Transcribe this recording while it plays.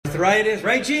arthritis.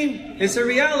 Right, Gene? It's a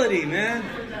reality, man.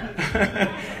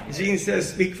 Gene says,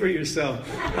 speak for yourself.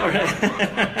 All right.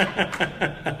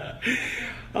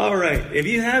 All right. If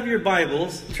you have your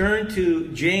Bibles, turn to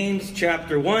James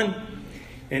chapter 1.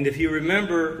 And if you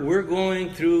remember, we're going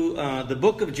through the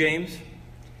book of James.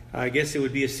 I guess it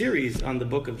would be a series on the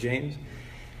book of James.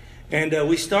 And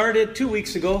we started 2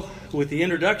 weeks ago with the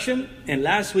introduction. And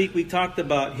last week we talked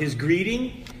about his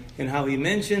greeting and how he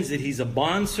mentions that he's a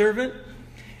bondservant.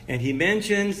 And he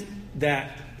mentions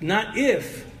that not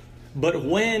if, but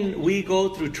when we go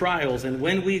through trials and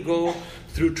when we go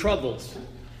through troubles,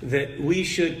 that we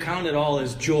should count it all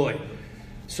as joy.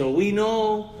 So we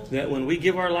know that when we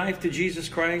give our life to Jesus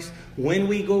Christ, when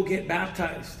we go get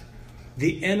baptized,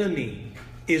 the enemy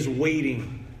is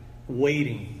waiting.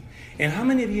 And how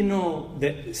many of you know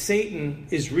that Satan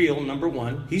is real? Number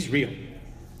one, he's real.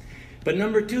 But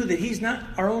number two, that he's not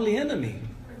our only enemy.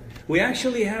 We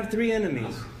actually have three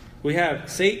enemies. We have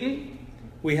Satan,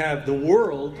 we have the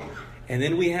world, and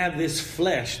then we have this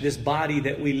flesh, this body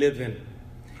that we live in.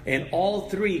 And all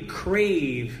three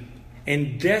crave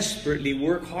and desperately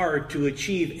work hard to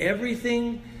achieve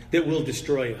everything that will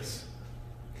destroy us.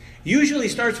 Usually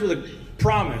starts with a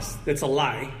promise that's a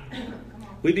lie.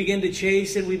 We begin to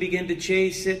chase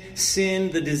it,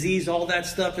 sin, the disease, all that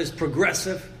stuff is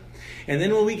progressive. And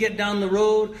then when we get down the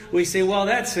road, we say, well,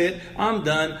 that's it. I'm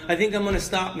done. I think I'm going to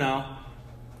stop now.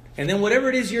 And then whatever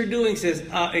it is you're doing says,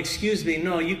 excuse me,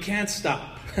 no, you can't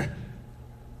stop.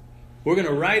 We're going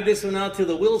to ride this one out till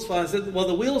the wheels fall. I said, well,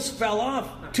 the wheels fell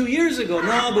off 2 years ago.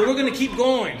 No, but we're going to keep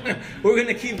going. We're going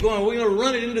to keep going. We're going to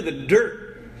run it into the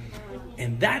dirt.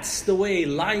 And that's the way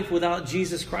life without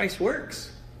Jesus Christ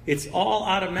works. It's all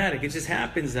automatic. It just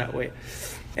happens that way.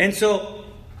 And so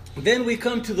then we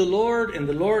come to the Lord, and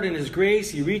the Lord in His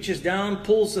grace, He reaches down,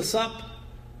 pulls us up,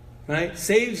 right?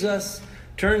 Saves us,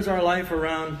 turns our life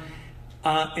around.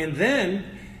 And then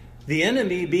the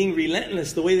enemy, being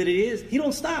relentless the way that he is, he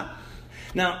don't stop.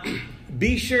 Now,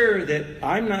 be sure that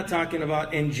I'm not talking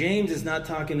about, and James is not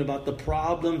talking about the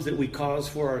problems that we cause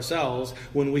for ourselves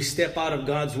when we step out of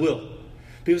God's will.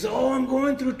 People say, oh, I'm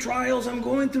going through trials, I'm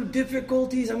going through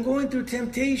difficulties, I'm going through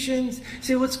temptations.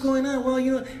 Say, what's going on?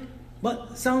 Well,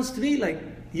 but sounds to me like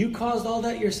you caused all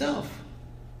that yourself.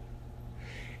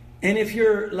 And if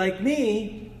you're like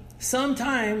me,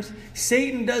 sometimes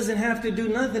Satan doesn't have to do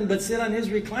nothing but sit on his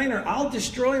recliner. I'll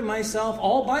destroy myself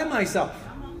all by myself.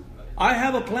 I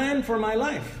have a plan for my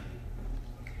life.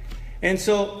 And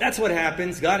so that's what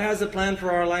happens. God has a plan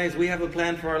for our lives. We have a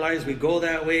plan for our lives. We go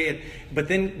that way. But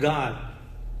then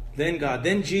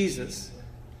then Jesus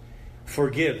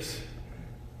forgives.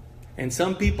 And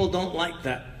some people don't like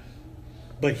that.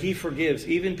 But He forgives.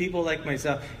 Even people like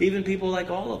myself. Even people like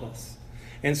all of us.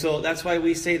 And so that's why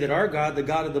we say that our God, the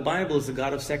God of the Bible, is the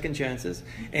God of second chances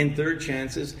and third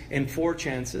chances and fourth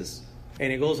chances.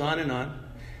 And it goes on and on.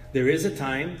 There is a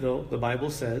time, though, the Bible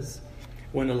says,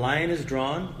 when a line is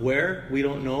drawn, where? We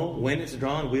don't know. When it's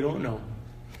drawn, we don't know.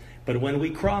 But when we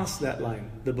cross that line,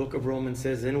 the book of Romans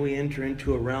says, then we enter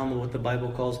into a realm of what the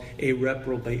Bible calls a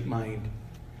reprobate mind.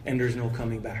 And there's no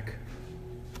coming back.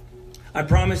 I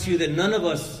promise you that none of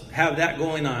us have that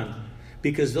going on.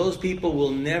 Because those people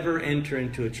will never enter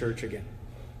into a church again.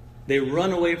 They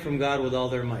run away from God with all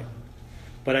their might.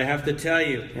 But I have to tell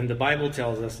you, and the Bible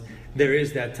tells us, there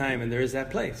is that time and there is that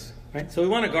place. Right? So we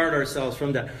want to guard ourselves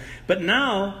from that. But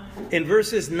now, in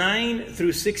verses 9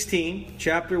 through 16,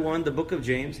 chapter 1, the book of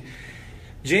James,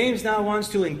 James now wants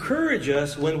to encourage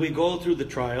us when we go through the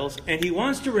trials. And he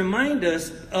wants to remind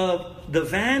us of the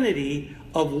vanity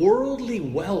of worldly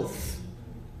wealth.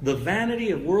 The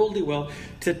vanity of worldly wealth,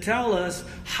 to tell us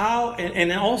how,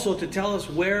 and also to tell us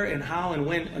where and how and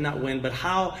when, not when, but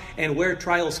how and where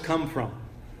trials come from.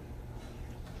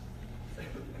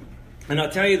 And I'll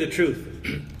tell you the truth.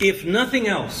 If nothing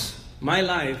else, my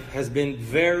life has been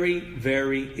very,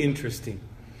 very interesting.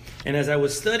 And as I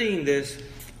was studying this,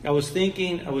 I was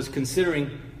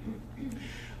considering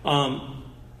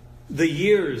the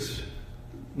years,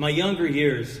 my younger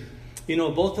years. You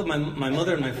know, both of my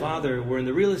mother and my father were in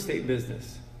the real estate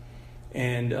business.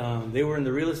 And they were in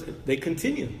the real estate. They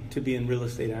continue to be in real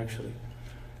estate, actually.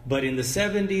 But in the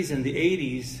 70s and the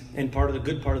 80s, and the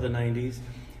good part of the 90s,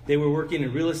 they were working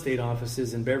in real estate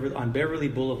offices on Beverly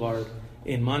Boulevard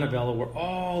in Montebello, where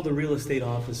all the real estate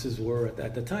offices were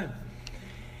at the time.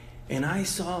 And I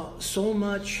saw so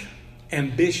much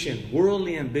ambition,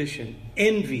 worldly ambition,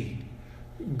 envy,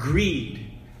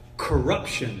 greed,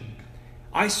 corruption.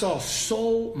 I saw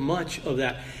so much of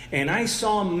that. And I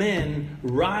saw men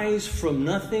rise from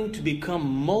nothing to become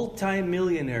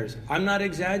multimillionaires. I'm not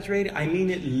exaggerating. I mean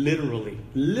it literally.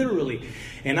 Literally.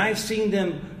 And I've seen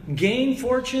them gain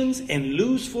fortunes and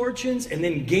lose fortunes and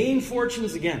then gain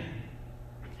fortunes again.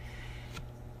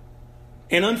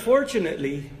 And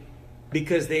unfortunately,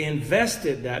 because they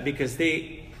invested that, because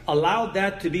they allowed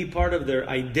that to be part of their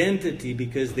identity,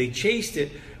 because they chased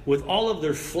it with all of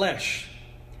their flesh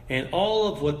and all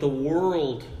of what the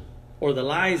world, or the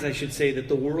lies, I should say, that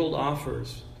the world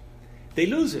offers, they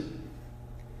lose it.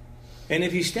 And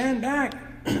if you stand back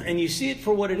and you see it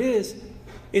for what it is,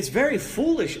 it's very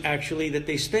foolish, actually, that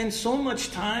they spend so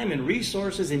much time and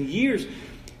resources and years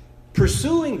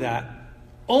pursuing that,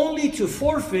 only to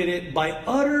forfeit it by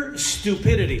utter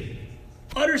stupidity.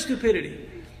 Utter stupidity.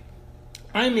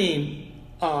 I mean,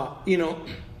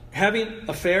 having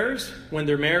affairs when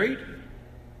they're married,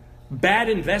 bad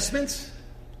investments,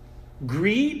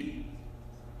 greed,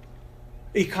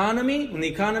 economy, when the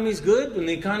economy's good, when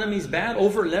the economy's bad,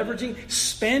 over-leveraging,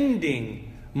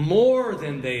 spending more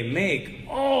than they make.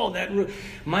 Oh,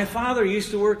 my father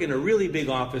used to work in a really big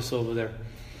office over there.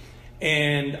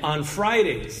 And on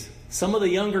Fridays, some of the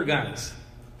younger guys,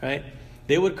 right,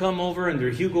 they would come over in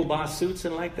their Hugo Boss suits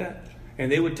and like that. And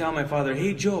they would tell my father,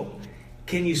 "Hey, Joe,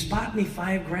 can you spot me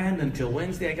 $5,000 until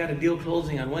Wednesday? I got a deal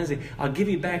closing on Wednesday. I'll give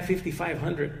you back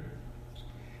 $5,500.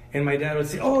 And my dad would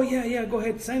say, "Oh, yeah, go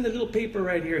ahead. Sign the little paper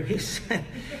right here."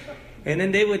 And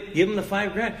then they would give him the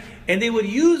 $5,000. And they would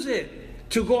use it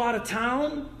to go out of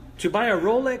town, to buy a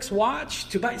Rolex watch,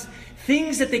 to buy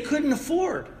things that they couldn't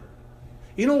afford.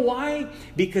 You know why?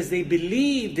 Because they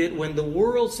believed it when the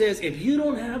world says, if you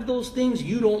don't have those things,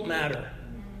 you don't matter.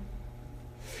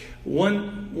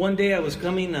 One day I was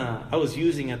coming, I was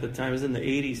using at the time, it was in the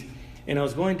 80s, and I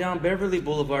was going down Beverly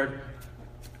Boulevard,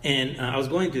 and I was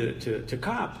going to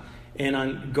Copp. And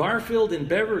on Garfield and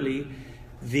Beverly,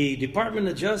 the Department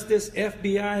of Justice,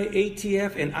 FBI,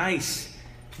 ATF, and ICE,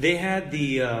 they had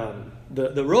the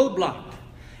road blocked.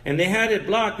 And they had it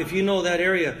blocked, if you know that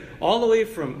area, all the way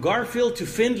from Garfield to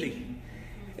Findlay.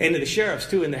 And the sheriffs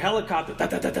too, and the helicopter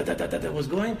that was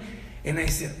going. And I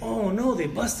said, "Oh no, they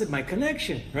busted my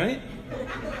connection," right?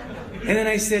 And then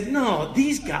I said, "No,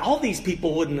 all these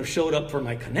people wouldn't have showed up for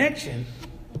my connection."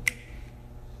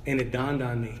 And it dawned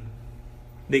on me.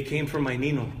 They came for my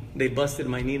Nino. They busted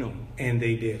my Nino. And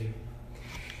they did.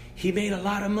 He made a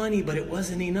lot of money, but it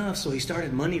wasn't enough. So he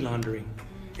started money laundering.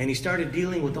 And he started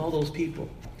dealing with all those people.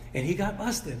 And he got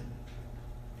busted.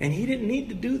 And he didn't need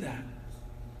to do that.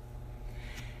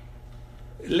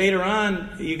 Later on,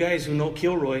 you guys who know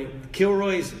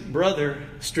Kilroy's brother,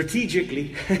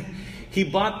 strategically, he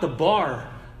bought the bar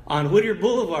on Whittier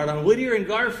Boulevard, on Whittier and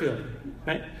Garfield.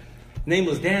 Right? Name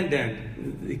was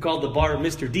Dan. He called the bar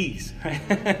Mr. D's.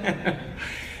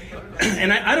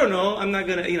 And I don't know, I'm not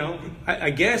going to,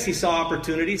 I guess he saw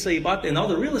opportunity, so he bought, and all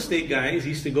the real estate guys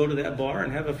used to go to that bar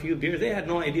and have a few beers. They had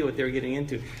no idea what they were getting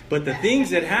into. But the things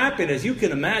that happened, as you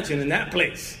can imagine, in that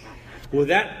place, with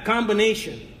that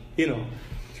combination,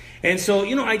 And so,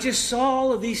 I just saw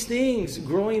all of these things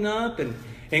growing up,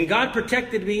 and God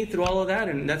protected me through all of that,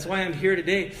 and that's why I'm here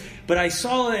today. But I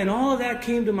saw it, and all of that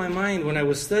came to my mind when I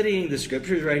was studying the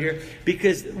scriptures right here,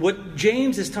 because what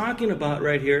James is talking about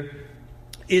right here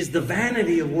is the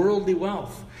vanity of worldly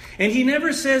wealth. And he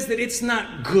never says that it's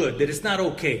not good, that it's not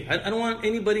okay. I don't want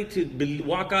anybody to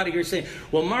walk out of here saying,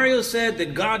 "Well, Mario said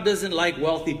that God doesn't like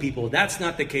wealthy people." That's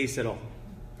not the case at all,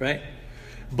 right?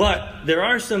 But there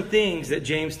are some things that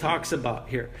James talks about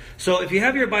here. So if you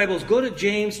have your Bibles, go to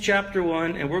James chapter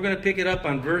 1, and we're going to pick it up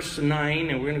on verse 9,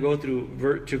 and we're going to go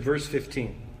through to verse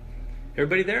 15.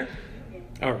 Everybody there?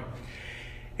 All right.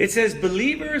 It says,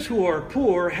 "Believers who are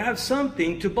poor have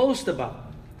something to boast about,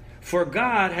 for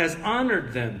God has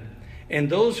honored them, and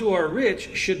those who are rich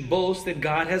should boast that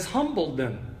God has humbled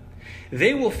them.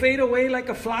 They will fade away like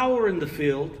a flower in the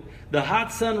field. The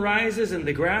hot sun rises and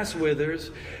the grass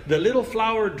withers. The little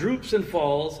flower droops and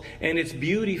falls, and its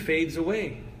beauty fades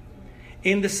away.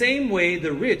 In the same way,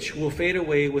 the rich will fade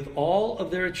away with all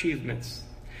of their achievements.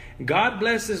 God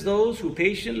blesses those who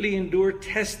patiently endure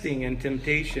testing and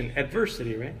temptation,"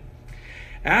 adversity, right?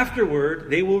 "Afterward,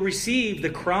 they will receive the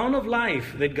crown of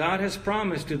life that God has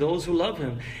promised to those who love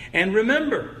Him. And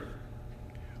remember,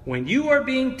 when you are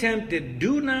being tempted,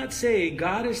 do not say,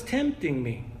 'God is tempting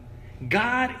me.'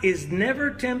 God is never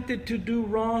tempted to do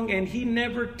wrong, and He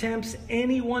never tempts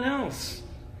anyone else.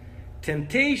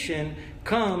 Temptation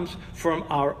comes from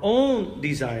our own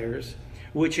desires,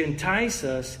 which entice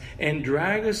us and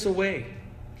drag us away.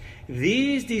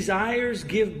 These desires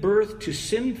give birth to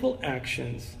sinful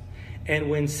actions, And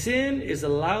when sin is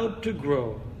allowed to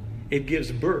grow, it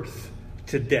gives birth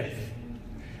to death.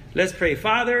 Let's pray.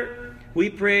 Father, we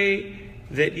pray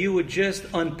that you would just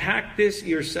unpack this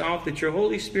yourself, that your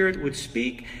Holy Spirit would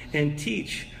speak and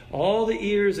teach all the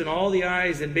ears and all the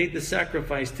eyes that made the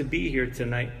sacrifice to be here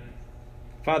tonight.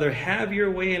 Father, have your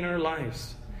way in our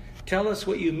lives. Tell us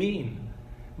what you mean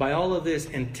by all of this,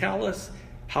 and tell us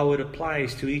how it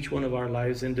applies to each one of our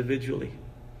lives individually.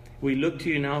 We look to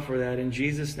you now for that in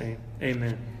Jesus' name.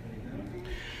 Amen.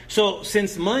 So,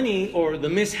 since money, or the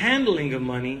mishandling of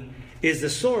money, is the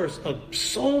source of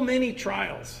so many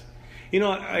trials. You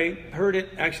know, I heard it,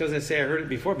 actually, as I say, I heard it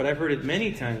before, but I've heard it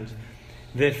many times,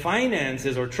 that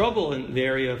finances, or trouble in the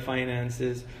area of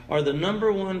finances, are the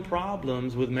number one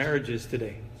problems with marriages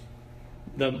today.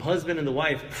 The husband and the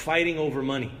wife fighting over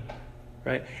money,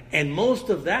 right? And most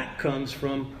of that comes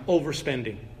from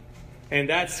overspending. And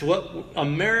that's what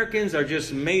Americans are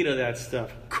just made of, that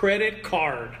stuff. Credit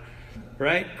card,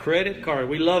 right? Credit card.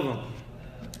 We love them.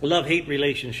 Love-hate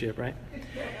relationship, right?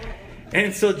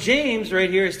 And so James right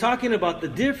here is talking about the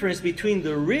difference between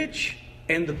the rich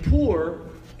and the poor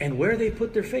and where they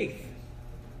put their faith.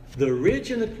 The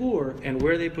rich and the poor and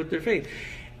where they put their faith.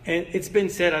 And it's been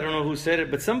said, I don't know who said it,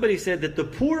 but somebody said that the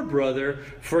poor brother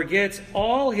forgets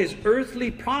all his earthly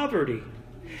poverty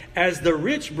as the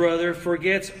rich brother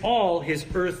forgets all his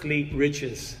earthly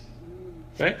riches.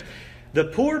 Right? The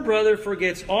poor brother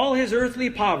forgets all his earthly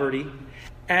poverty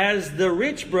as the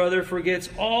rich brother forgets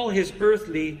all his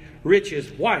earthly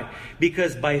riches. Why?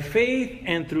 Because by faith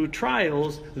and through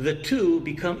trials, the two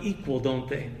become equal, don't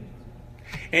they?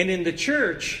 And in the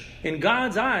church, in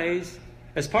God's eyes,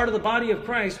 as part of the body of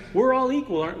Christ, we're all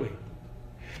equal, aren't we?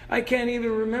 I can't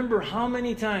even remember how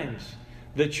many times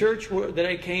the church that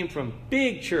I came from,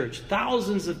 big church,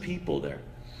 thousands of people there.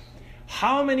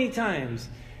 How many times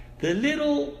the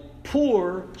little,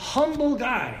 poor, humble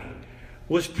guy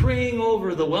was praying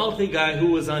over the wealthy guy who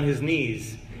was on his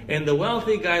knees. And the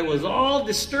wealthy guy was all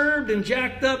disturbed and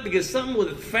jacked up because something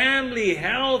with family,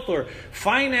 health, or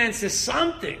finances,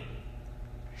 something.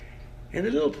 And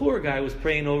the little poor guy was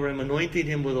praying over him, anointing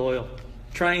him with oil,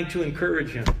 trying to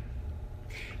encourage him.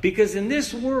 Because in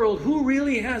this world, who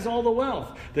really has all the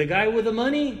wealth? The guy with the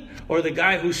money or the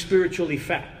guy who's spiritually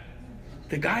fat?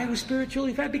 The guy who's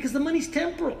spiritually fat, because the money's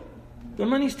temporal. The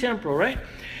money's temporal, right?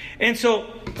 And so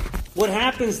what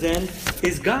happens then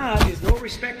is God is no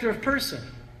respecter of person.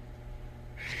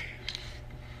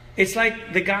 It's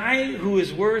like the guy who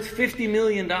is worth $50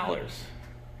 million.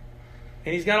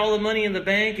 And he's got all the money in the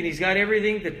bank, and he's got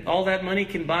everything that all that money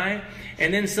can buy.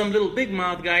 And then some little big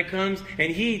mouth guy comes,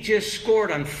 and he just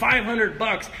scored on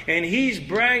 $500, and he's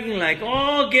bragging like,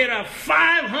 "Oh, get a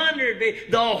 500,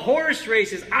 the horse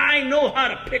races. I know how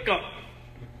to pick up."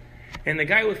 And the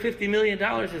guy with $50 million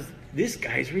says, "This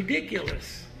guy's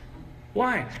ridiculous."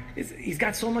 Why? He's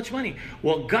got so much money.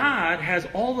 Well, God has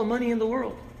all the money in the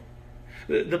world.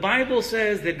 The Bible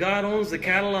says that God owns the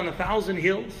cattle on 1,000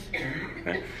 hills.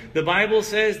 Right? The Bible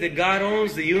says that God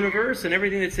owns the universe and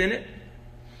everything that's in it.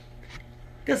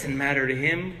 It doesn't matter to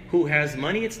him who has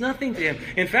money. It's nothing to him.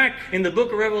 In fact, in the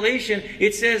book of Revelation,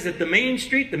 it says that the main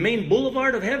street, the main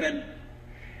boulevard of heaven,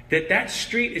 that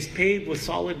street is paved with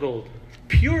solid gold.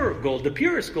 Pure gold. The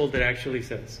purest gold, it actually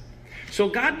says. So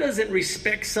God doesn't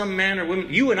respect some man or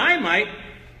woman. You and I might,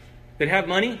 that have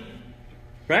money.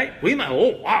 Right? We might,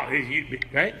 oh, wow,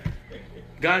 right?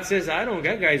 God says, I don't,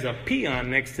 that guy's a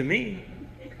peon next to me.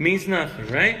 Means nothing,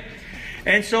 right?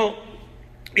 And so,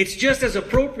 it's just as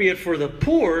appropriate for the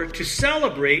poor to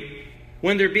celebrate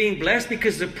when they're being blessed,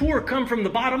 because the poor come from the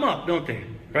bottom up, don't they?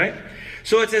 Right?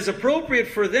 So it's as appropriate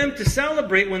for them to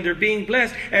celebrate when they're being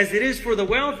blessed as it is for the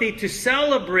wealthy to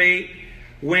celebrate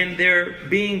when they're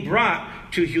being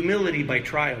brought to humility by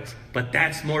trials. But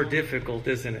that's more difficult,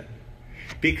 isn't it?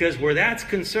 Because where that's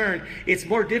concerned, it's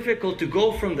more difficult to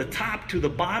go from the top to the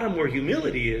bottom where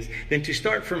humility is than to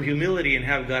start from humility and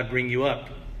have God bring you up.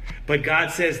 But God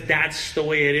says that's the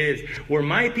way it is. Where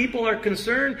my people are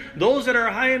concerned, those that are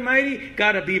high and mighty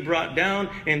got to be brought down,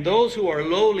 and those who are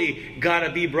lowly got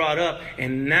to be brought up.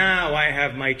 And now I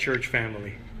have my church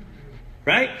family.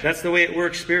 Right? That's the way it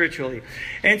works spiritually.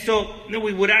 And so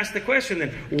we would ask the question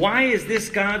then, why is this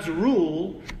God's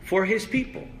rule for his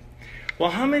people? Well,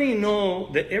 how many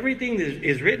know that everything that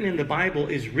is written in the Bible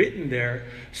is written there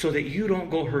so that you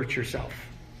don't go hurt yourself?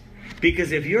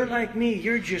 Because if you're like me,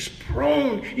 you're just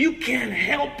prone. You can't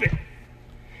help it.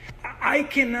 I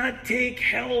cannot take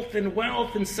health and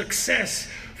wealth and success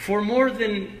for more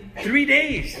than 3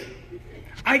 days.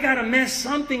 I got to mess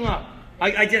something up.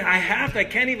 I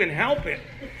can't even help it.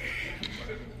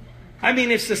 I mean,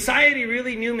 if society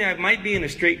really knew me, I might be in a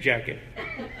straitjacket.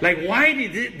 Like,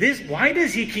 why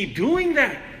does he keep doing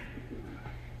that?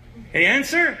 The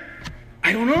answer?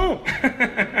 I don't know.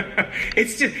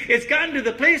 It's gotten to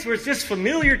the place where it's just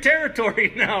familiar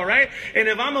territory now, right? And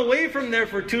if I'm away from there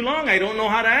for too long, I don't know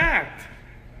how to act.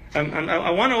 I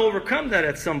want to overcome that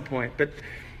at some point. But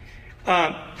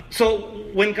so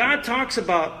when God talks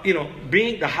about,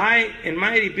 being the high and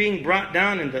mighty being brought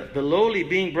down and the lowly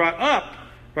being brought up,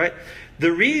 right?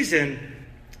 The reason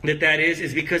that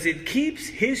is because it keeps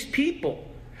his people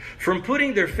from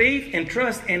putting their faith and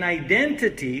trust and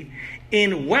identity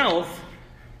in wealth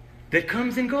that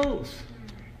comes and goes.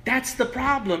 That's the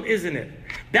problem, isn't it?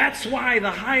 That's why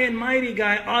the high and mighty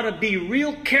guy ought to be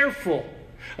real careful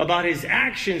about his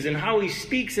actions and how he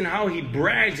speaks and how he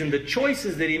brags and the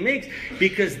choices that he makes.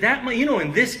 Because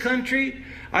in this country,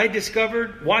 I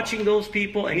discovered watching those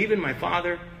people, and even my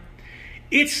father,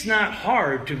 it's not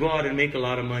hard to go out and make a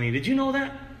lot of money. Did you know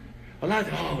that? A lot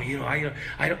of,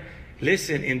 I don't.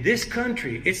 Listen, in this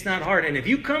country, it's not hard. And if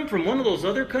you come from one of those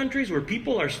other countries where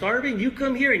people are starving, you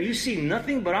come here and you see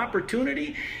nothing but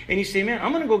opportunity, and you say, man,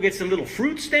 I'm going to go get some little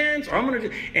fruit stands, or I'm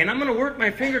going to work my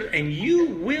fingers, and you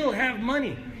will have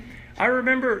money. I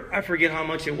remember, I forget how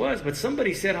much it was, but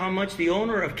somebody said how much the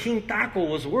owner of King Taco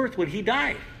was worth when he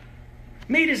died.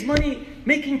 Made his money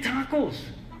making tacos.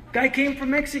 Guy came from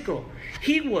Mexico.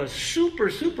 He was super,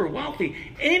 super wealthy.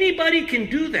 Anybody can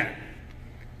do that.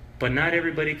 But not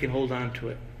everybody can hold on to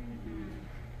it.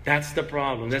 That's the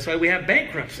problem. That's why we have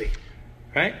bankruptcy,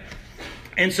 right?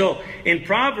 And so in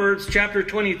Proverbs chapter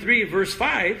 23, verse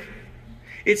 5,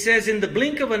 it says, in the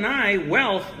blink of an eye,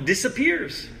 wealth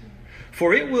disappears,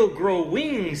 for it will grow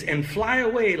wings and fly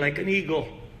away like an eagle.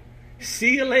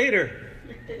 See you later.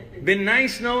 Been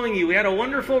nice knowing you. We had a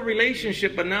wonderful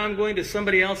relationship, but now I'm going to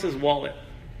somebody else's wallet.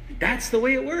 That's the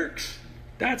way it works.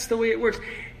 That's the way it works.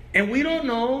 And we don't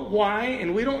know why,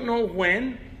 and we don't know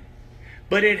when,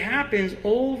 but it happens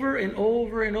over and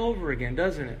over and over again,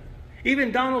 doesn't it?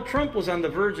 Even Donald Trump was on the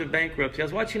verge of bankruptcy. I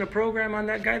was watching a program on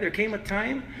that guy. There came a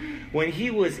time when he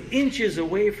was inches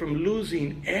away from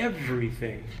losing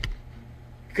everything.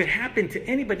 It could happen to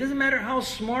anybody. It doesn't matter how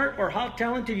smart or how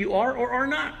talented you are or are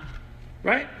not.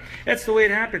 Right? That's the way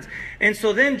it happens. And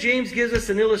so then James gives us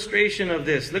an illustration of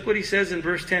this. Look what he says in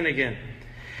verse 10 again.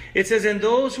 It says, and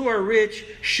those who are rich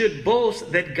should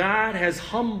boast that God has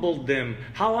humbled them.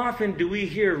 How often do we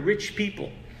hear rich people,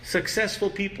 successful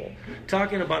people,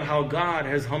 talking about how God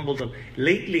has humbled them?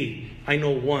 Lately, I know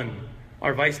one,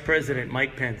 our Vice President,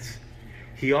 Mike Pence.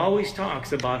 He always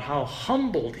talks about how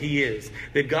humbled he is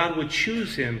that God would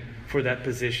choose him for that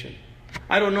position.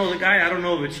 I don't know the guy. I don't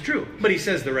know if it's true, but he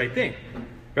says the right thing,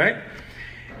 right?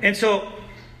 And so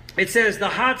it says, the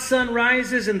hot sun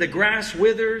rises and the grass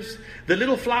withers, the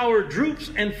little flower droops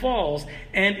and falls,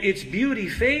 and its beauty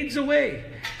fades away.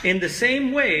 In the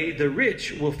same way, the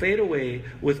rich will fade away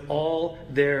with all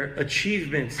their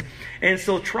achievements. And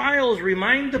so trials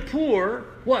remind the poor,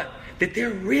 what? That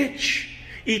they're rich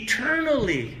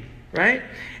eternally, right?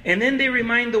 And then they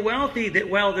remind the wealthy that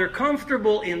while they're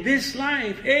comfortable in this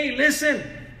life, hey, listen,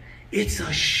 it's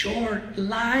a short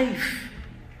life.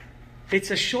 It's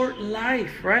a short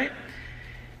life, right?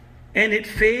 And it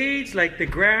fades like the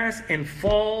grass and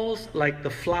falls like the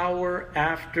flower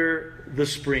after the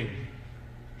spring.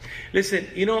 Listen,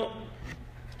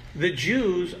 the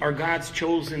Jews are God's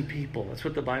chosen people. That's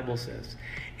what the Bible says.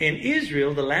 And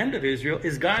Israel, the land of Israel,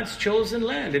 is God's chosen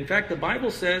land. In fact, the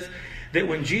Bible says that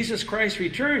when Jesus Christ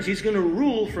returns, he's going to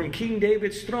rule from King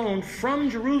David's throne from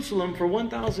Jerusalem for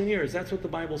 1,000 years. That's what the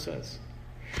Bible says.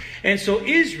 And so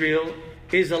Israel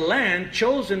is a land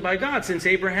chosen by God since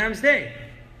Abraham's day.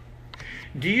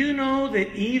 Do you know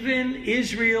that even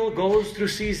Israel goes through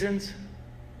seasons?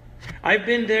 I've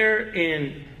been there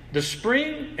in the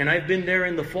spring and I've been there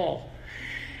in the fall.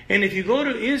 And if you go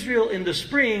to Israel in the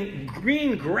spring,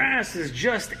 green grass is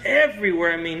just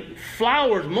everywhere. I mean,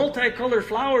 flowers, multicolored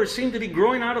flowers seem to be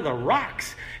growing out of the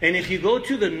rocks. And if you go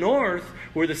to the north,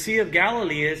 where the Sea of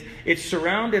Galilee is, it's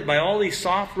surrounded by all these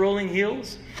soft rolling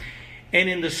hills. And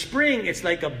in the spring, it's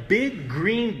like a big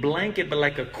green blanket, but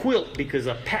like a quilt, because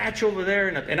a patch over there,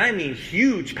 and I mean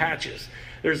huge patches.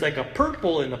 There's like a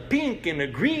purple and a pink and a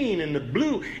green and a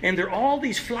blue, and they're all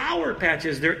these flower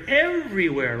patches. They're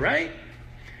everywhere, right?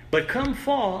 But come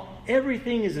fall,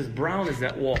 everything is as brown as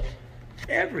that wall.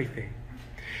 Everything.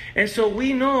 And so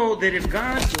we know that if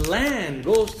God's land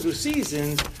goes through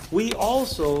seasons, we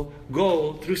also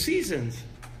go through seasons.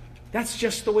 That's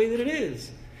just the way that it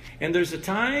is. And there's a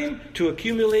time to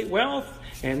accumulate wealth,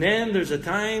 and then there's a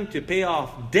time to pay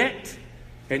off debt,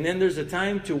 and then there's a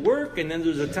time to work, and then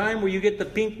there's a time where you get the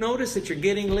pink notice that you're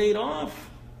getting laid off.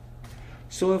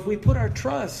 So if we put our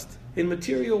trust in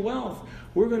material wealth,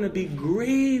 we're going to be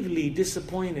gravely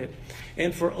disappointed.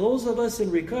 And for those of us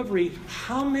in recovery,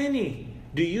 how many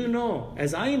do you know,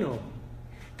 as I know,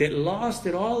 that lost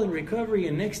it all in recovery,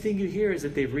 and next thing you hear is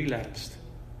that they've relapsed?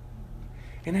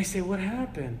 And I say, what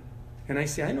happened? And I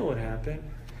say, I know what happened.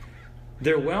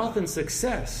 Their wealth and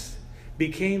success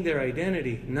became their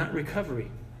identity, not recovery.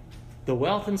 The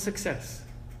wealth and success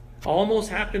almost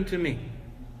happened to me.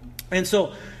 And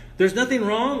so there's nothing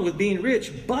wrong with being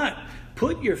rich, but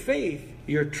put your faith,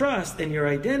 your trust, and your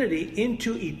identity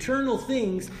into eternal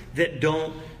things that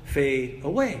don't fade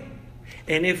away.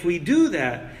 And if we do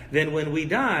that, then when we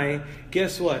die,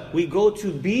 guess what? We go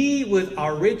to be with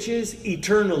our riches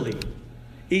eternally.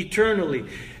 Eternally.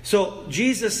 So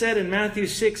Jesus said in Matthew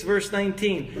 6 verse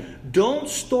 19, don't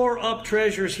store up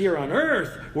treasures here on earth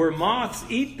where moths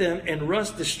eat them and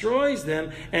rust destroys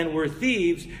them and where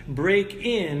thieves break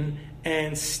in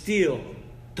and steal.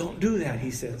 Don't do that,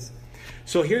 he says.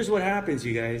 So here's what happens,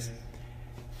 you guys.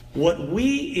 What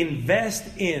we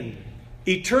invest in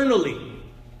eternally,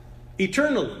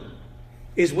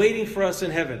 is waiting for us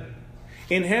in heaven.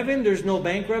 In heaven, there's no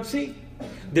bankruptcy.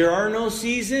 There are no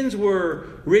seasons where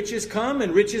riches come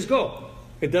and riches go.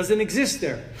 It doesn't exist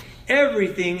there.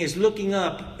 Everything is looking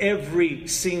up every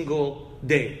single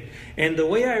day. And the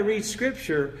way I read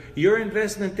Scripture, your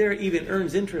investment there even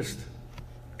earns interest.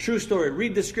 True story.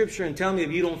 Read the Scripture and tell me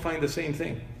if you don't find the same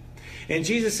thing. And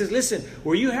Jesus says, listen,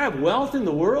 where you have wealth in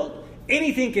the world,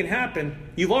 anything can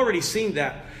happen. You've already seen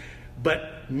that.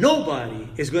 But nobody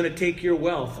is going to take your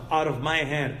wealth out of my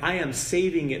hand. I am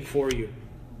saving it for you.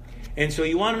 And so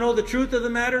you want to know the truth of the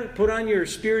matter? Put on your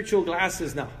spiritual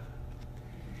glasses now.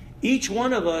 Each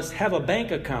one of us have a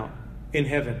bank account in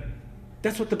heaven.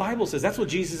 That's what the Bible says. That's what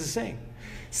Jesus is saying.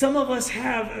 Some of us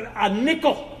have a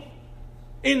nickel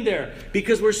in there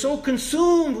because we're so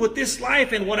consumed with this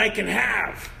life and what I can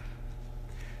have.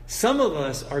 Some of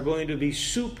us are going to be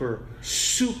super,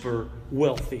 super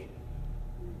wealthy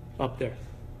up there.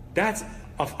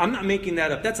 I'm not making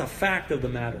that up. That's a fact of the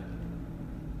matter.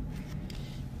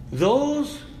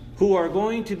 Those who are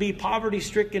going to be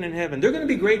poverty-stricken in heaven, they're going to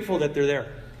be grateful that they're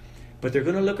there. But they're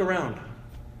going to look around.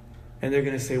 And they're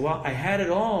going to say, well, I had it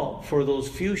all for those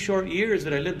few short years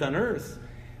that I lived on earth.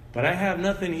 But I have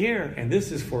nothing here. And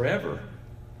this is forever.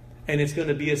 And it's going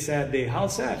to be a sad day. How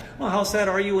sad? Well, how sad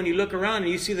are you when you look around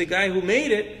and you see the guy who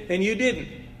made it and you didn't?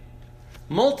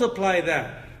 Multiply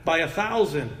that by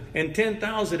 1,000 and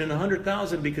 10,000 and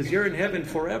 100,000 because you're in heaven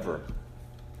forever.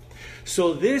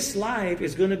 So this life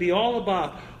is going to be all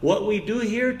about what we do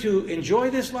here to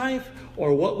enjoy this life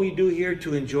or what we do here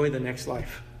to enjoy the next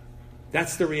life.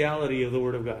 That's the reality of the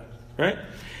Word of God, right?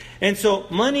 And so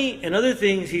money and other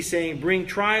things, he's saying, bring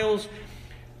trials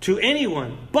to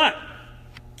anyone. But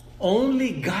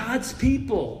only God's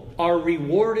people are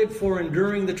rewarded for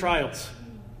enduring the trials.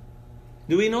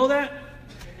 Do we know that?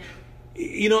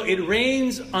 You know, it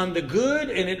rains on the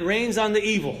good and it rains on the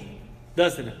evil,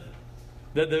 doesn't it?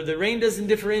 The rain doesn't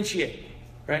differentiate,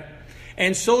 right?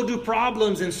 And so do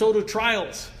problems and so do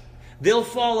trials. They'll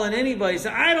fall on anybody. Say,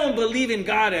 I don't believe in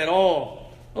God at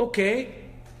all. Okay,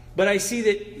 but I see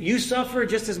that you suffer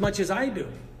just as much as I do.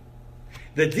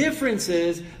 The difference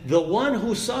is the one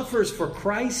who suffers for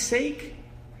Christ's sake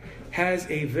has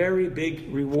a very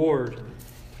big reward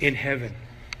in heaven.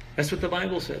 That's what the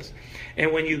Bible says.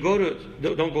 And when you go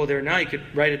to, don't go there now, you could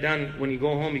write it down when you go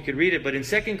home, you could read it. But in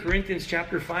 2 Corinthians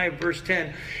chapter 5, verse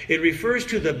 10, it refers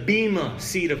to the Bema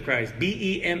seat of Christ.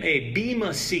 B-E-M-A,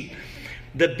 Bema seat.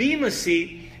 The Bema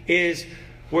seat is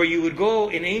where you would go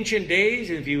in ancient days,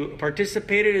 if you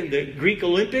participated in the Greek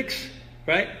Olympics,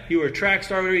 right? You were a track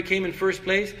star, whatever, you came in first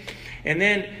place. And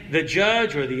then the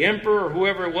judge or the emperor or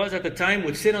whoever it was at the time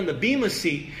would sit on the Bema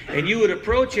seat and you would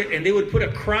approach it and they would put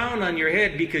a crown on your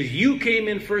head because you came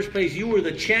in first place. You were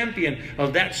the champion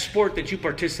of that sport that you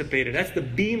participated. That's the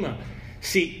Bema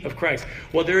seat of Christ.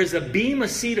 Well, there is a Bema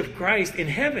seat of Christ in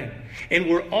heaven. And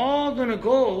we're all going to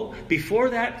go before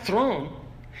that throne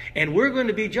and we're going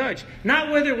to be judged.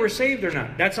 Not whether we're saved or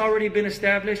not. That's already been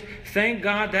established. Thank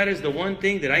God that is the one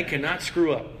thing that I cannot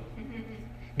screw up.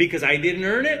 Because I didn't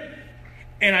earn it.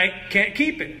 And I can't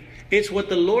keep it. It's what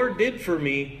the Lord did for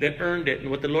me that earned it,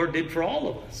 and what the Lord did for all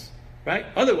of us, right?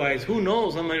 Otherwise, who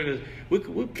knows?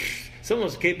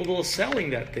 Someone's capable of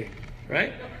selling that thing,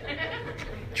 right?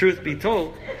 Truth be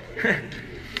told.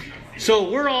 So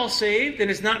we're all saved,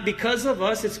 and it's not because of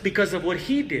us, it's because of what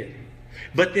He did.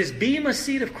 But this Bema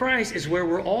seat of Christ is where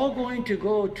we're all going to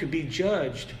go to be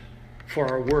judged for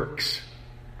our works,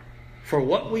 for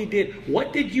what we did.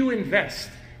 What did you invest,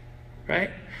 right?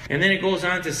 And then it goes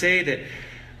on to say that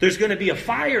There's going to be a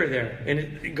fire there.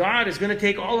 And God is going to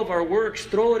take all of our works,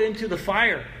 throw it into the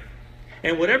fire.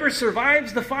 And whatever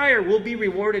survives the fire will be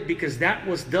rewarded, because that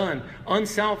was done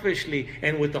unselfishly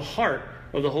and with the heart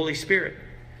of the Holy Spirit.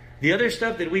 The other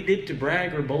stuff that we did to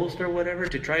brag or boast or whatever,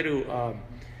 to try to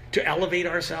elevate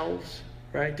ourselves,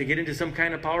 right? To get into some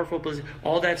kind of powerful position,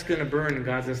 all that's going to burn, and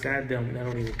God says, that don't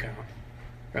even count,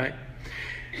 right?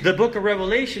 The book of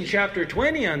Revelation, chapter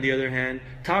 20, on the other hand,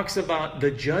 talks about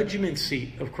the judgment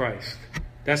seat of Christ.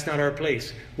 That's not our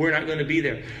place. We're not going to be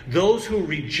there. Those who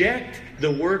reject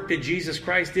the work that Jesus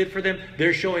Christ did for them,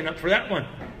 they're showing up for that one.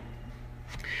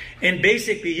 And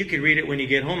basically, you can read it when you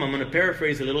get home. I'm going to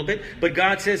paraphrase a little bit. But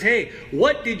God says, hey,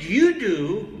 what did you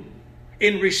do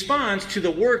in response to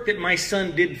the work that my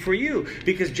son did for you?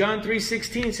 Because John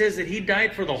 3:16 says that he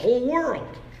died for the whole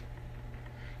world.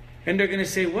 And they're going to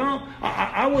say, well,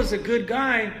 I was a good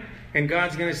guy. And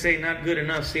God's going to say, not good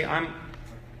enough. See, I'm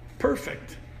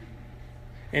perfect.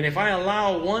 And if I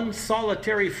allow one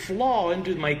solitary flaw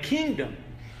into my kingdom,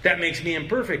 that makes me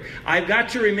imperfect. I've got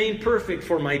to remain perfect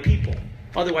for my people.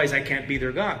 Otherwise, I can't be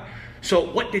their God.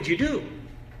 So what did you do?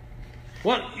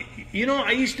 Well,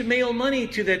 I used to mail money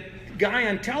to that guy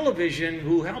on television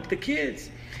who helped the kids.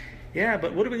 Yeah,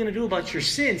 but what are we going to do about your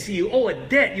sin? See, you owe a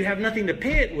debt. You have nothing to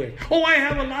pay it with. Oh, I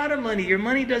have a lot of money. Your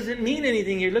money doesn't mean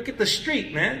anything here. Look at the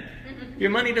street, man. Your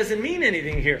money doesn't mean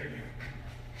anything here.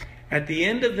 At the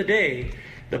end of the day,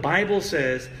 the Bible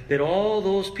says that all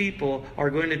those people are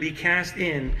going to be cast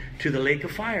into the lake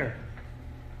of fire.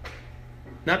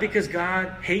 Not because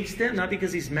God hates them, not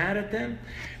because He's mad at them,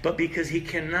 but because He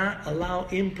cannot allow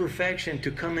imperfection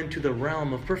to come into the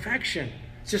realm of perfection.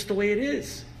 It's just the way it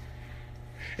is.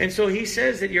 And so He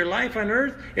says that your life on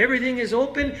earth, everything is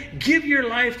open. Give your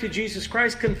life to Jesus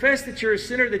Christ. Confess that you're a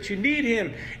sinner, that you need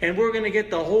Him. And we're going to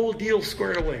get the whole deal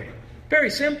squared away.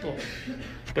 Very simple.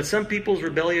 But some people's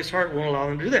rebellious heart won't allow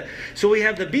them to do that. So we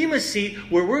have the Bema seat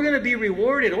where we're going to be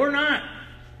rewarded or not.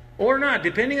 Or not,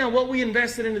 depending on what we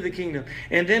invested into the kingdom.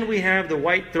 And then we have the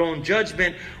white throne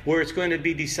judgment, where it's going to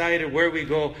be decided where we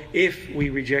go if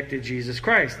we rejected Jesus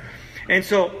Christ. And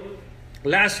so,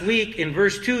 last week in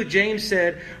verse 2, James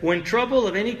said, when trouble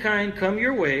of any kind come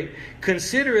your way,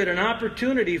 consider it an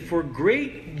opportunity for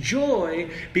great joy,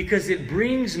 because it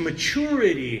brings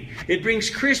maturity. It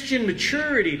brings Christian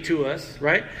maturity to us,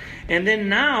 right? And then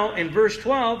now, in verse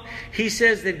 12, he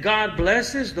says that God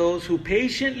blesses those who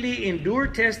patiently endure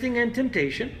testing and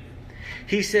temptation.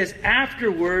 He says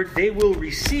afterward they will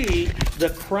receive the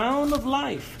crown of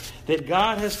life that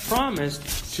God has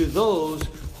promised to those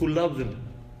who love them.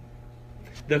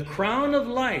 The crown of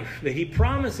life that He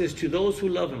promises to those who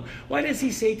love Him. Why does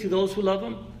He say to those who love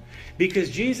Him? Because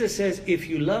Jesus says, if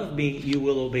you love me, you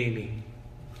will obey me.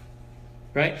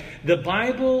 Right? The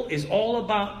Bible is all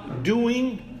about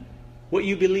doing what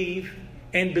you believe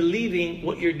and believing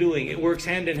what you're doing. It works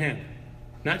hand in hand.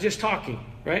 Not just talking,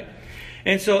 right?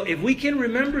 And so if we can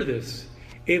remember this,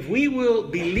 if we will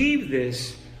believe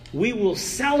this, we will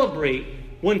celebrate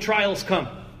when trials come.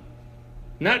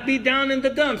 Not be down in the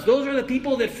dumps. Those are the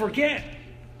people that forget.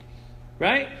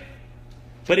 Right?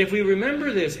 But if we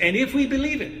remember this, and if we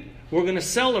believe it, we're going to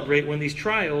celebrate when these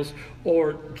trials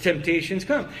or temptations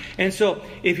come. And so,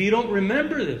 if you don't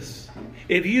remember this,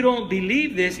 if you don't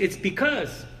believe this, it's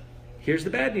because, here's the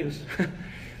bad news.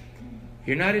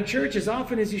 You're not in church as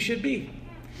often as you should be.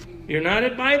 You're not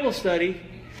at Bible study.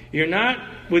 You're not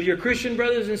with your Christian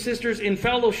brothers and sisters in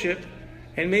fellowship.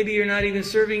 And maybe you're not even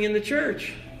serving in the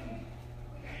church.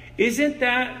 Isn't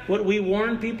that what we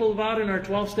warn people about in our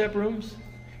 12-step rooms?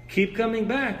 Keep coming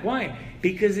back. Why?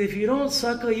 Because if you don't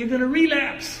suckle, you're going to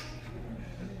relapse.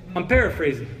 I'm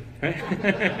paraphrasing,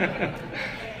 right?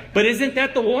 But isn't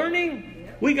that the warning?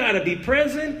 We got to be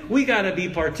present. We got to be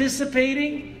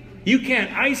participating. You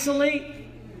can't isolate.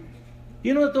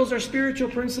 You know that those are spiritual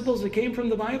principles that came from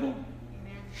the Bible?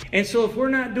 And so if we're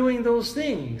not doing those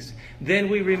things, then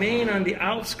we remain on the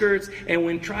outskirts, and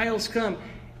when trials come,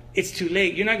 it's too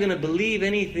late. You're not going to believe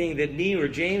anything that me or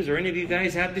James or any of you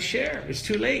guys have to share. It's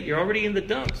too late. You're already in the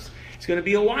dumps. It's going to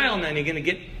be a while now, and you're going to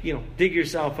get, dig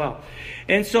yourself out.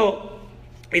 And so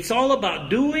it's all about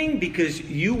doing, because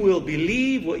you will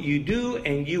believe what you do,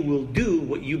 and you will do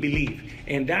what you believe.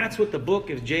 And that's what the book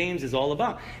of James is all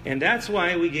about. And that's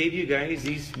why we gave you guys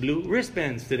these blue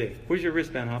wristbands today. Where's your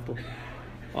wristband, Hopple?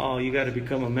 Oh, you got to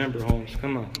become a member, Holmes.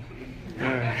 Come on. All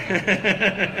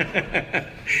right.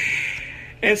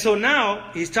 And so now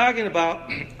he's talking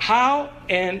about how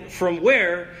and from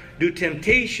where do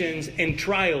temptations and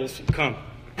trials come.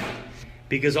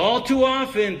 Because all too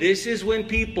often, this is when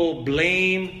people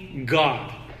blame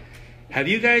God. Have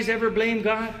you guys ever blamed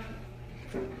God?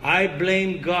 I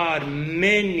blame God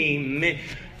many.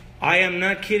 I am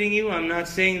not kidding you. I'm not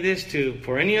saying this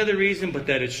for any other reason but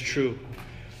that it's true.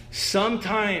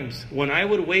 Sometimes when I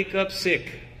would wake up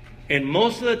sick, and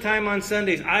most of the time on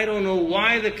Sundays, I don't know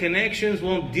why the connections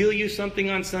won't deal you something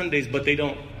on Sundays, but they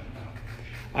don't.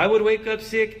 I would wake up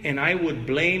sick and I would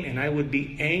blame and I would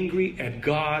be angry at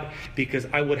God because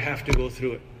I would have to go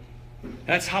through it.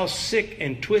 That's how sick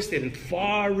and twisted and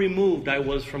far removed I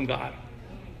was from God.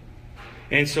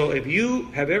 And so if you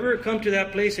have ever come to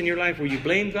that place in your life where you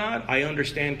blame God, I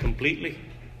understand completely.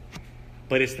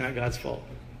 But it's not God's fault.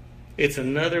 It's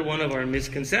another one of our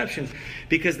misconceptions.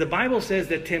 Because the Bible says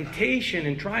that temptation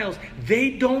and trials,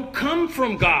 they don't come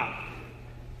from God.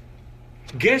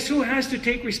 Guess who has to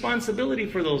take responsibility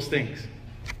for those things?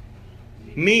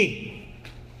 Me.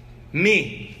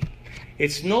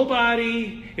 It's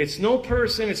nobody, it's no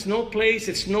person, it's no place,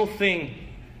 it's no thing.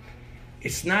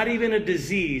 It's not even a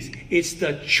disease. It's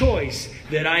the choice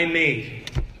that I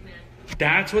made.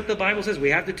 That's what the Bible says. We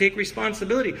have to take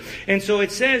responsibility. And so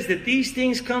it says that these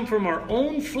things come from our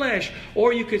own flesh,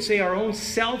 or you could say our own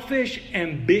selfish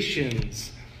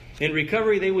ambitions. In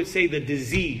recovery, they would say the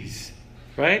disease.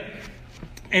 Right?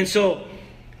 And so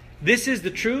this is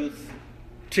the truth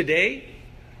today.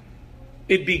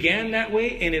 It began that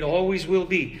way and it always will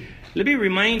be. Let me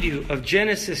remind you of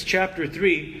Genesis chapter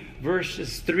 3,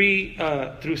 verses 3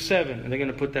 through 7. And they're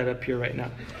going to put that up here right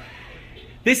now.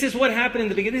 This is what happened in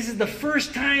the beginning. This is the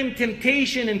first time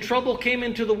temptation and trouble came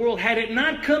into the world. Had it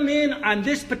not come in on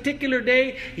this particular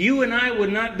day, you and I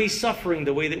would not be suffering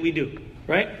the way that we do.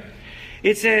 Right?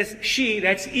 It says she,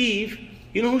 that's Eve.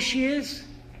 You know who she is?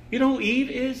 You know who Eve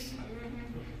is?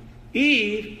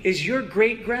 Eve is your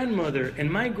great-grandmother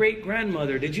and my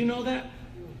great-grandmother. Did you know that?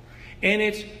 And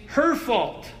it's her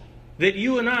fault that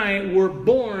you and I were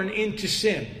born into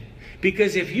sin.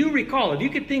 Because if you recall, if you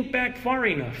could think back far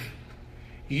enough,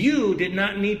 you did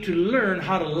not need to learn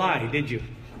how to lie, did you?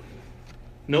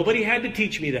 Nobody had to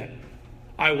teach me that.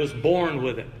 I was born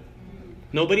with it.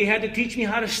 Nobody had to teach me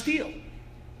how to steal.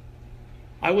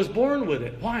 I was born with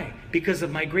it. Why? Because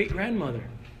of my great-grandmother.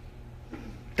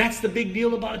 That's the big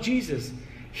deal about Jesus.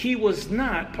 He was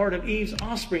not part of Eve's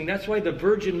offspring. That's why the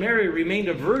Virgin Mary remained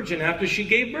a virgin after she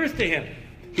gave birth to him.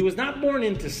 He was not born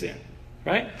into sin.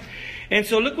 Right? And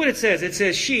so look what it says. It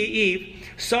says, she, Eve,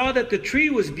 saw that the tree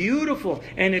was beautiful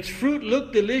and its fruit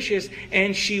looked delicious,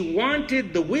 and she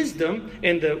wanted the wisdom.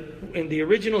 In the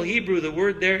original Hebrew, the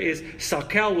word there is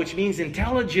sakel, which means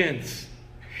intelligence.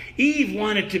 Eve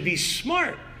wanted to be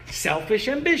smart. Selfish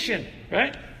ambition.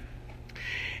 Right?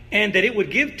 And that it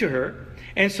would give to her.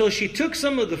 And so she took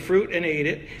some of the fruit and ate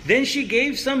it. Then she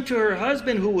gave some to her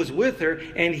husband who was with her,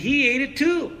 and he ate it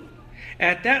too.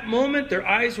 At that moment their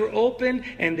eyes were opened,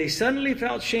 and they suddenly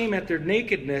felt shame at their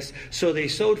nakedness, so they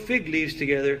sewed fig leaves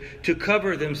together to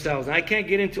cover themselves. I can't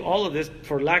get into all of this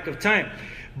for lack of time.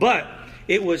 But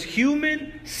it was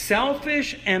human,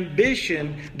 selfish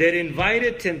ambition that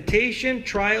invited temptation,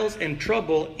 trials, and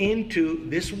trouble into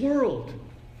this world.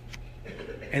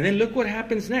 And then look what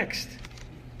happens next.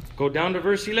 Go down to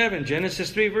verse 11.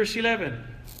 Genesis 3, verse 11.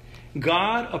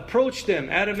 God approached them,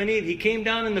 Adam and Eve. He came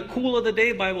down in the cool of the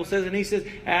day, Bible says, and he says,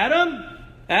 Adam,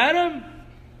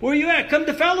 where are you at? Come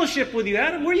to fellowship with you,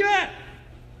 Adam. Where are you at?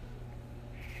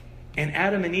 And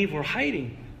Adam and Eve were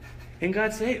hiding. And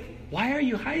God said, hey, why are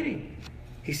you hiding?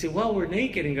 He said, well, we're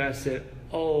naked. And God said,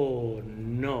 oh,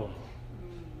 no.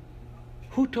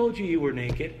 Who told you were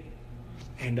naked?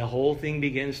 And the whole thing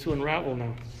begins to unravel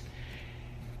now.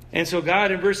 And so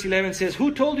God in verse 11 says,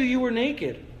 who told you were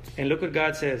naked? And look what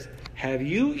God says. Have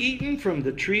you eaten from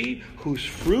the tree whose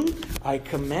fruit I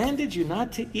commanded you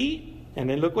not to eat? And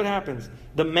then look what happens.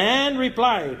 The man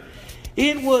replied,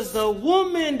 it was the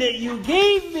woman that you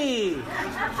gave me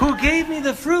who gave me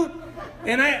the fruit.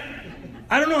 And I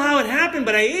don't know how it happened,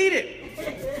 but I ate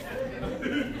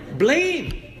it.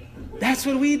 Blame. That's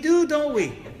what we do, don't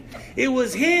we? It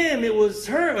was him, it was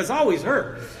her, it was always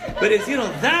her. But it's,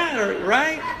 that,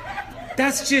 right?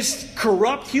 That's just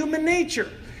corrupt human nature.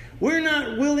 We're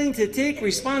not willing to take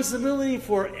responsibility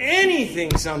for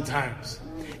anything sometimes.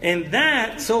 And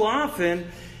that, so often,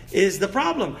 is the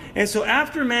problem. And so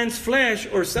after man's flesh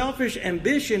or selfish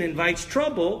ambition invites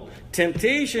trouble,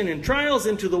 temptation, and trials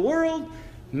into the world,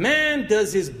 man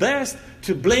does his best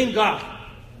to blame God.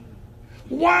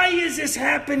 Why is this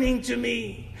happening to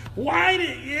me? Right?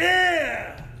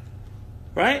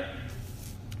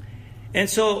 And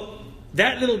so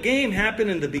that little game happened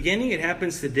in the beginning. It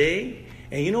happens today.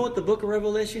 And you know what the book of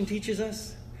Revelation teaches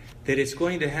us? That it's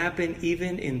going to happen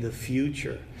even in the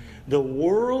future. The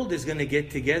world is going to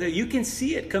get together. You can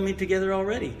see it coming together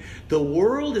already. The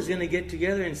world is going to get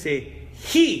together and say,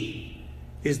 He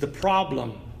is the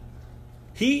problem.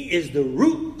 He is the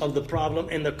root of the problem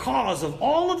and the cause of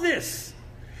all of this.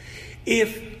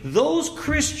 If those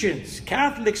Christians,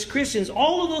 Catholics, Christians,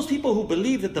 all of those people who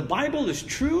believe that the Bible is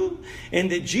true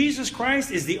and that Jesus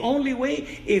Christ is the only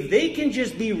way, if they can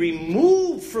just be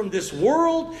removed from this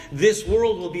world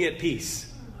will be at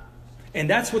peace. And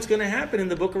that's what's going to happen in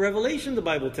the book of Revelation, the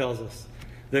Bible tells us.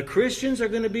 The Christians are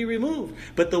going to be removed.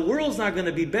 But the world's not going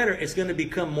to be better. It's going to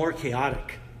become more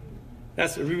chaotic.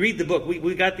 We read the book.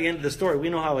 We got the end of the story. We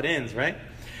know how it ends, right?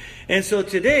 And so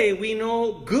today we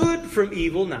know good from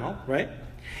evil now, right?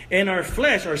 And our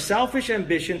flesh, our selfish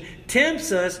ambition,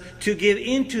 tempts us to give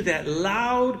into that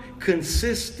loud,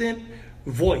 consistent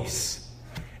voice.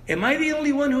 Am I the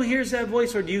only one who hears that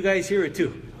voice, or do you guys hear it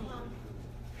too?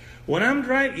 When I'm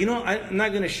driving, I'm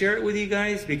not going to share it with you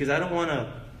guys because I don't want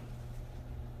to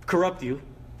corrupt you,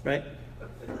 right?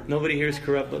 Nobody here is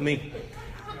corrupt but me.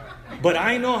 But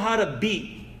I know how to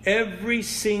beat every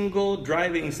single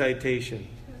driving citation.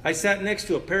 I sat next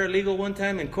to a paralegal one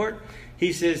time in court.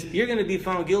 He says, "You're going to be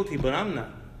found guilty, but I'm not."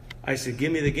 I said,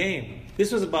 "Give me the game."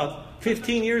 This was about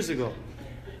 15 years ago.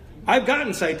 I've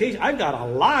gotten citations. I've got a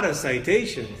lot of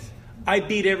citations. I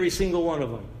beat every single one of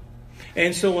them.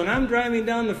 And so when I'm driving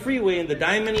down the freeway in the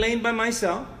diamond lane by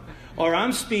myself, or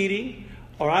I'm speeding,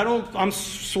 or I'm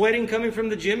sweating coming from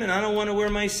the gym and I don't want to wear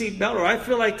my seatbelt, or I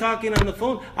feel like talking on the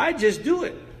phone, I just do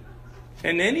it.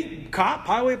 And any cop,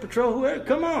 highway patrol, whoever,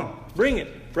 come on, bring it.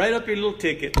 Write up your little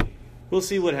ticket. We'll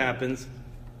see what happens.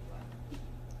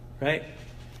 Right?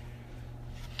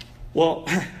 Well,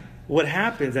 what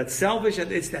happens, that selfish,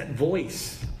 it's that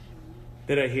voice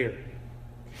that I hear.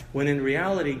 When in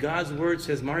reality, God's word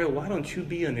says, "Mario, why don't you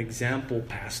be an example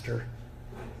pastor?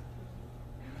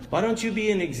 Why don't you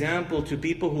be an example to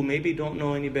people who maybe don't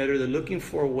know any better? They're looking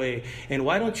for a way. And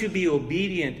why don't you be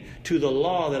obedient to the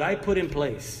law that I put in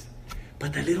place?"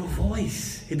 But the little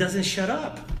voice, it doesn't shut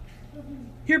up.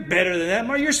 "You're better than that,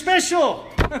 Mario. You're special."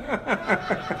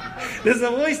 Does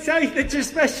the voice tell you that you're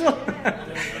special?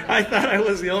 I thought I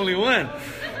was the only one,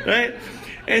 right?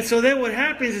 And so then what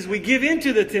happens is we give in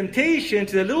to the temptation,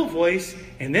 to the little voice.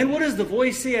 And then what does the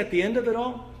voice say at the end of it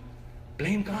all?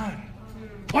 Blame God.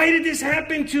 "Why did this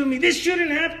happen to me? This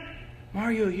shouldn't happen."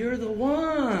 Mario, you're the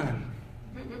one.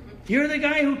 You're the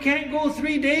guy who can't go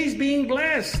 3 days being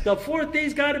blessed. The 4th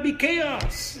day's got to be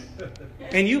chaos.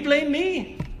 And you blame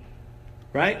me.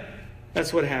 Right?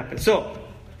 That's what happens. So,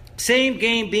 same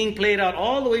game being played out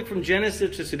all the way from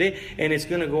Genesis to today, and it's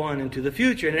going to go on into the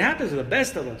future. And it happens to the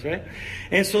best of us, right?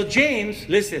 And so James,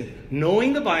 listen,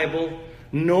 knowing the Bible,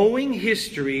 knowing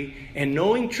history, and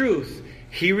knowing truth,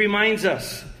 he reminds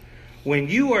us, when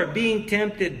you are being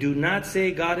tempted, do not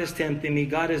say, "God is tempting me."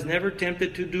 God is never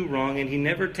tempted to do wrong, and He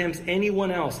never tempts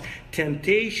anyone else.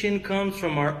 Temptation comes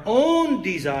from our own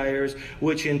desires,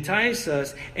 which entice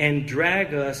us and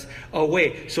drag us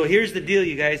away. So here's the deal,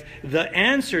 you guys. The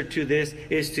answer to this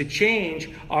is to change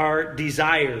our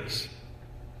desires.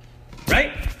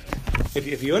 Right?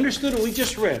 If you understood what we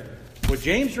just read, what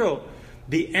James wrote,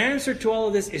 the answer to all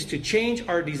of this is to change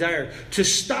our desire. To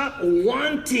stop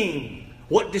wanting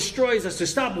what destroys us, to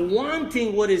stop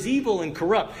wanting what is evil and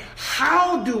corrupt.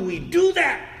 How do we do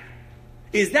that?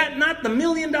 Is that not the $1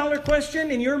 million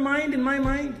question in your mind, in my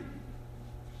mind?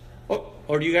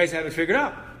 Or do you guys have it figured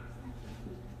out?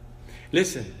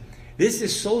 Listen, this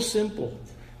is so simple.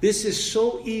 This is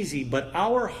so easy, but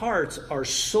our hearts are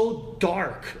so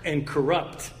dark and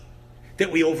corrupt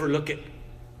that we overlook it.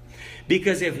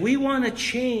 Because if we want to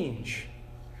change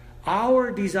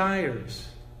our desires,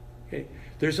 okay,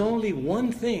 there's only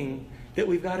one thing that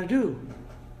we've got to do.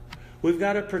 We've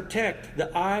got to protect the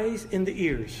eyes and the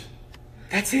ears.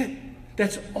 That's it.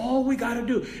 That's all we got to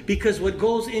do. Because what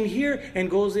goes in here and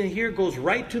goes in here goes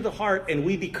right to the heart, and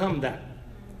we become that.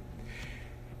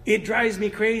 It drives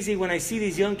me crazy when I see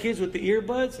these young kids with the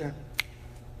earbuds.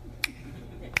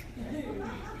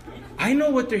 I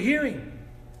know what they're hearing.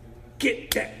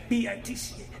 Get that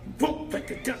B-I-T-C, vote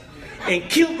and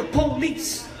kill the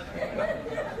police.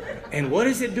 And what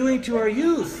is it doing to our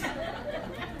youth?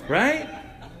 Right?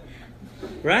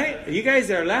 Right? You guys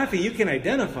that are laughing, you can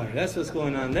identify. That's what's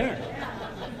going on there.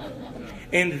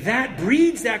 And that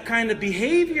breeds that kind of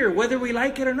behavior, whether we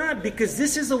like it or not, because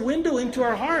this is a window into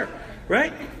our heart.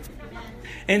 Right?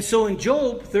 And so in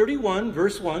Job 31,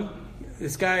 verse 1,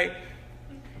 this guy,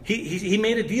 he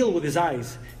made a deal with his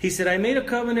eyes. He said, "I made a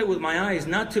covenant with my eyes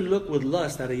not to look with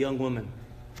lust at a young woman."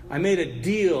 I made a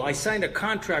deal. I signed a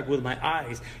contract with my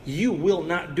eyes. You will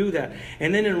not do that.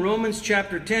 And then in Romans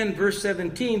chapter 10, verse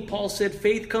 17, Paul said,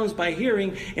 faith comes by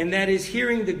hearing, and that is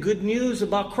hearing the good news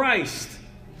about Christ.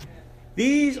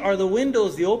 These are the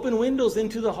windows, the open windows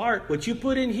into the heart. What you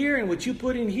put in here and what you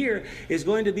put in here is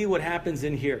going to be what happens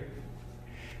in here.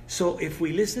 So if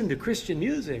we listen to Christian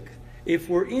music, if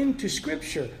we're into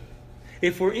Scripture,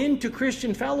 if we're into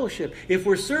Christian fellowship, if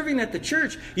we're serving at the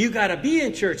church, you got to be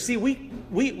in church. See,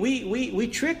 we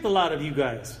tricked a lot of you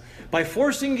guys. By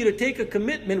forcing you to take a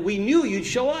commitment, we knew you'd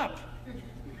show up.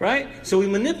 Right? So we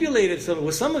manipulated some.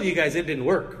 With some of you guys, it didn't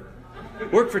work.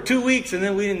 Worked for 2 weeks and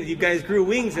then you guys grew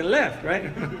wings and left,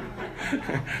 right?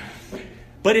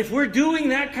 But if we're doing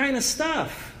that kind of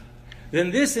stuff, then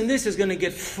this and this is going to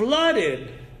get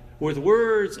flooded with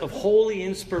words of holy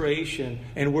inspiration,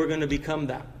 and we're going to become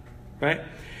that. Right?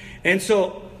 And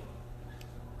so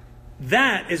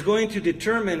that is going to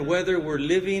determine whether we're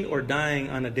living or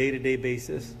dying on a day-to-day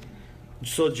basis.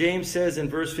 So James says in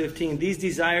verse 15, these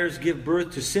desires give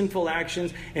birth to sinful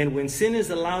actions, and when sin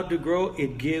is allowed to grow,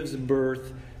 it gives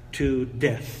birth to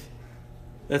death.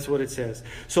 That's what it says.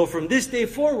 So from this day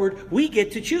forward, we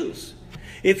get to choose.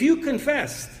 If you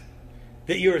confessed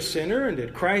that you're a sinner and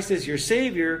that Christ is your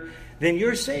Savior, then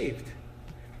you're saved.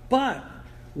 But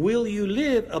will you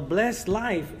live a blessed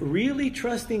life really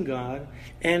trusting God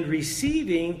and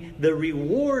receiving the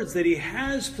rewards that He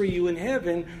has for you in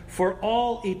heaven for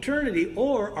all eternity?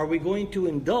 Or are we going to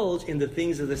indulge in the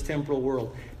things of this temporal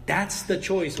world? That's the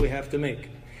choice we have to make.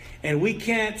 And we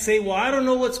can't say, well, I don't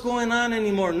know what's going on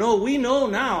anymore. No, we know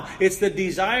now. It's the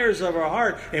desires of our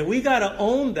heart. And we got to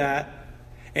own that.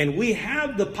 And we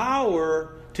have the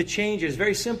power to change it. It's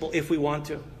very simple if we want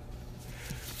to.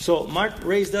 So Mark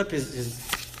raised up his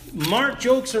Mark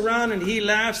jokes around and he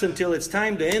laughs until it's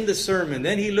time to end the sermon.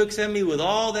 Then he looks at me with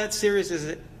all that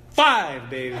seriousness. 5,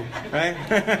 baby.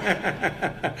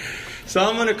 Right? So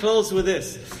I'm going to close with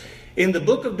this. In the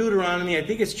book of Deuteronomy, I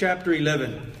think it's chapter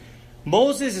 11.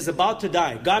 Moses is about to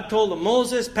die. God told him,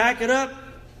 Moses, pack it up.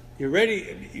 You're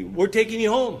ready. We're taking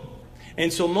you home.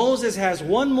 And so Moses has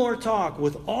one more talk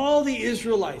with all the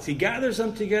Israelites. He gathers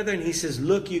them together and he says,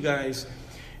 look, you guys,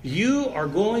 you are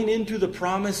going into the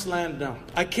promised land now.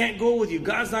 I can't go with you.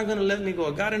 God's not going to let me go.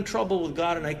 I got in trouble with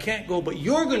God and I can't go, but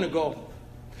you're going to go.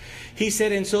 He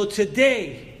said, and so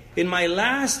today, in my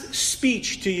last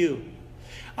speech to you,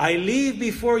 I leave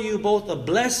before you both a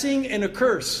blessing and a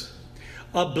curse.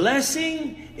 A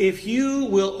blessing if you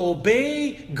will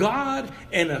obey God,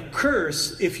 and a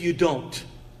curse if you don't,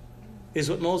 is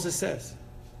what Moses says.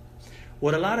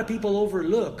 What a lot of people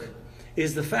overlook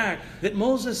is the fact that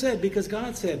Moses said, because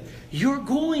God said, you're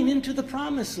going into the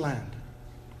promised land.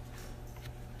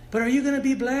 But are you going to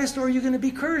be blessed or are you going to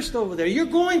be cursed over there? You're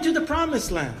going to the promised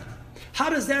land. How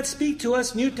does that speak to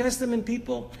us New Testament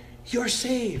people? You're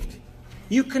saved.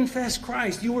 You confess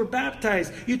Christ. You were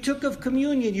baptized. You took of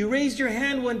communion. You raised your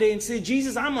hand one day and said,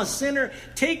 Jesus, I'm a sinner.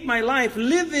 Take my life.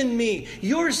 Live in me.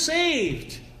 You're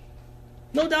saved.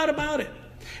 No doubt about it.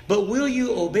 But will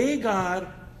you obey God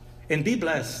and be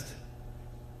blessed?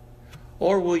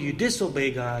 Or will you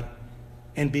disobey God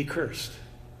and be cursed?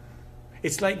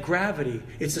 It's like gravity.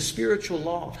 It's a spiritual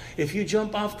law. If you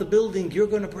jump off the building, you're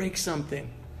going to break something.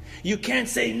 You can't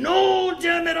say, no,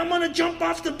 damn it, I'm going to jump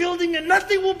off the building and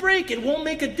nothing will break. It won't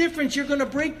make a difference. You're going to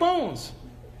break bones.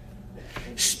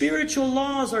 Spiritual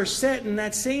laws are set in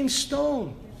that same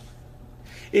stone.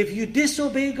 If you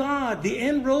disobey God, the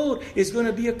end road is going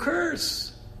to be a curse.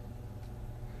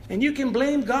 And you can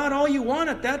blame God all you want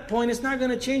at that point. It's not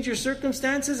going to change your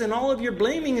circumstances, and all of your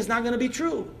blaming is not going to be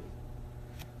true.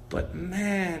 But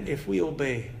man, if we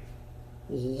obey,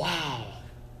 wow.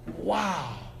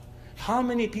 How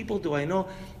many people do I know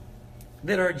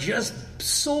that are just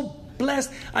so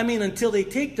blessed? I mean, until they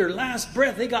take their last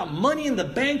breath, they got money in the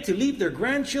bank to leave their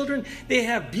grandchildren. They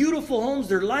have beautiful homes.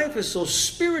 Their life is so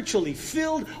spiritually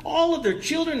filled. All of their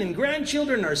children and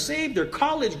grandchildren are saved. They're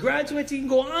college graduates. You can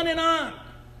go on and on.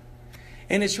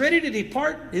 And it's ready to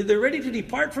depart. They're ready to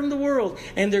depart from the world.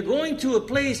 And they're going to a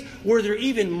place where they're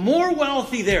even more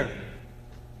wealthy there.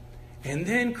 And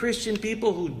then Christian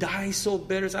people who die so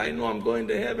bitter say, I know I'm going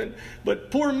to heaven,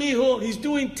 but poor mijo, he's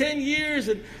doing 10 years,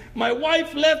 and my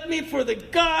wife left me for the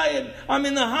guy, and I'm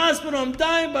in the hospital, I'm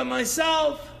dying by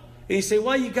myself. And you say,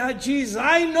 well, you got Jesus.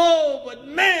 I know, but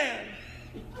man.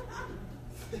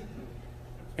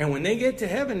 And when they get to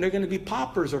heaven, they're going to be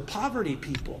paupers or poverty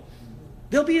people.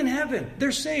 They'll be in heaven.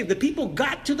 They're saved. The people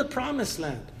got to the promised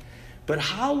land. But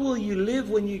how will you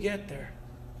live when you get there?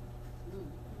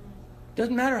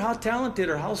 Doesn't matter how talented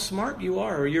or how smart you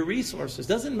are or your resources.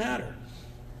 Doesn't matter.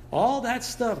 All that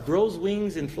stuff grows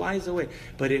wings and flies away.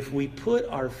 But if we put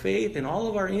our faith and all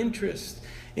of our interest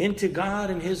into God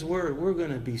and His Word, we're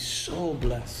going to be so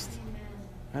blessed.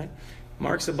 Right?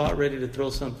 Mark's about ready to throw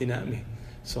something at me.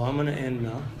 So I'm going to end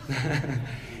now.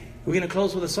 We're going to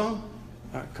close with a song?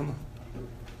 All right, come on.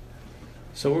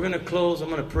 So we're going to close. I'm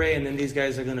going to pray, and then these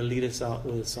guys are going to lead us out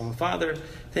with a song. Father,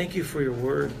 thank you for your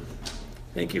word.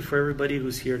 Thank you for everybody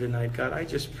who's here tonight. God, I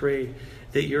just pray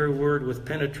that your word would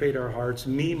penetrate our hearts,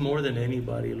 me more than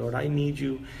anybody. Lord, I need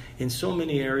you in so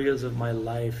many areas of my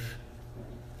life.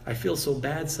 I feel so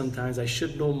bad sometimes. I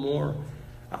should know more.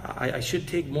 I should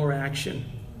take more action.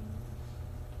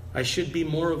 I should be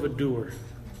more of a doer.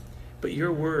 But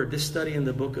your word, this study in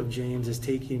the book of James is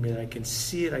taking me. I can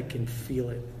see it. I can feel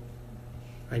it.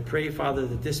 I pray, Father,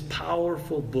 that this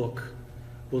powerful book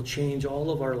will change all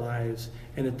of our lives,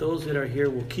 and that those that are here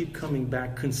will keep coming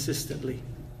back consistently.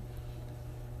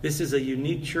 This is a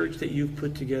unique church that you've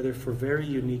put together for very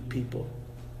unique people.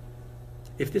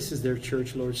 If this is their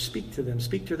church, Lord, speak to them.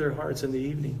 Speak to their hearts in the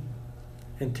evening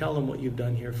and tell them what you've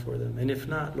done here for them. And if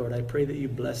not, Lord, I pray that you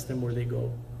bless them where they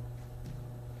go.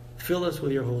 Fill us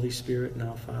with your Holy Spirit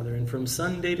now, Father, and from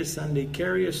Sunday to Sunday,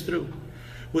 carry us through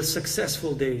with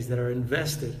successful days that are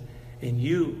invested in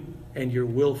you and your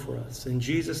will for us. In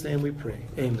Jesus' name we pray.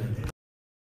 Amen.